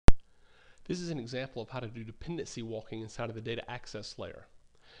This is an example of how to do dependency walking inside of the data access layer.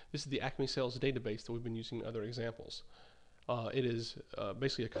 This is the Acme Sales database that we've been using in other examples. It is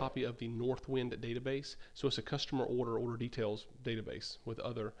basically a copy of the Northwind database, so it's a customer order details database with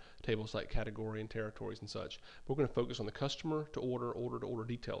other tables like category and territories and such. But we're going to focus on the customer to order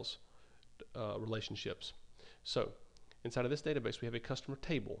details relationships. So inside of this database we have a customer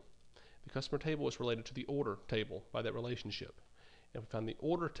table. The customer table is related to the order table by that relationship. If we find the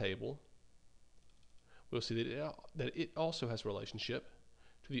order table, we'll see that it also has a relationship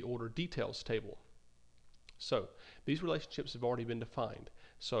to the order details table. So these relationships have already been defined.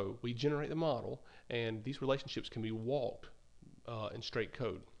 So we generate the model, and these relationships can be walked in straight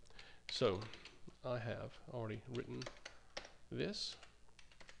code. So I have already written this.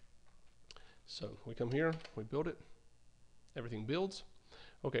 So we come here, we build it, everything builds.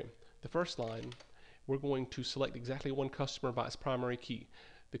 Okay, the first line, we're going to select exactly one customer by its primary key.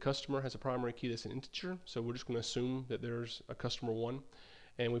 The customer has a primary key that's an integer, so we're just going to assume that there's a customer 1,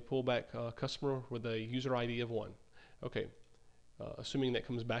 and we pull back a customer with a user ID of 1. Okay, assuming that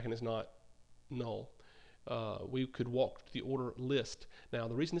comes back and is not null, we could walk to the order list. Now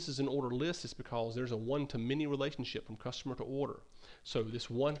the reason this is an order list is because there's a one-to-many relationship from customer to order. So this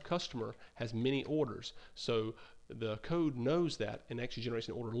one customer has many orders. So the code knows that and actually generates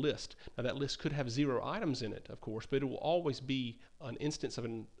an order list. Now that list could have 0 items in it, of course, but it will always be an instance of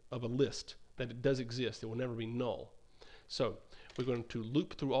a list that it does exist. It will never be null. So we're going to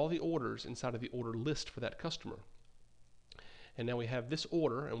loop through all the orders inside of the order list for that customer. And now we have this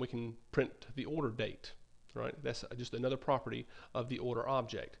order, and we can print the order date. Right? That's just another property of the order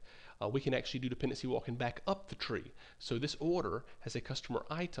object. We can actually do dependency walking back up the tree. So this order has a customer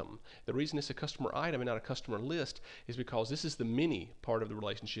item. The reason it's a customer item and not a customer list is because this is the many part of the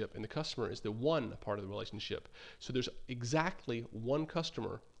relationship and the customer is the one part of the relationship. So there's exactly one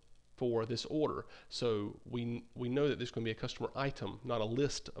customer for this order. So we know that there's going to be a customer item, not a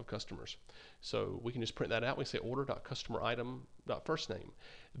list of customers. So we can just print that out. We say order.customer_item.firstname.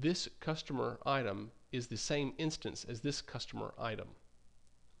 This customer item is the same instance as this customer item.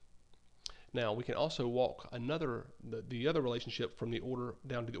 Now we can also walk the other relationship from the order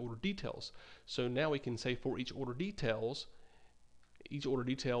down to the order details. So now we can say for each order detail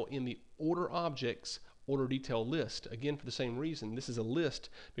in the order objects order detail list. Again, for the same reason, this is a list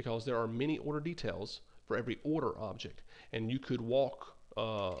because there are many order details for every order object, and you could walk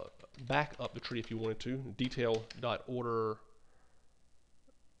back up the tree if you wanted to. Detail.order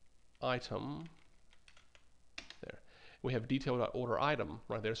item. There. We have detail.order item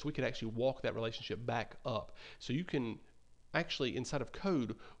right there, so we could actually walk that relationship back up. So you can actually, inside of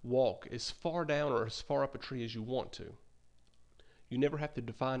code, walk as far down or as far up a tree as you want to. You never have to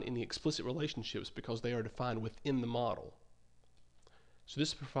define any explicit relationships because they are defined within the model. So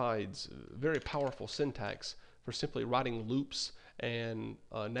this provides very powerful syntax for simply writing loops and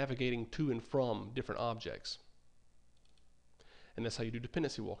navigating to and from different objects. And that's how you do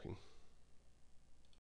dependency walking.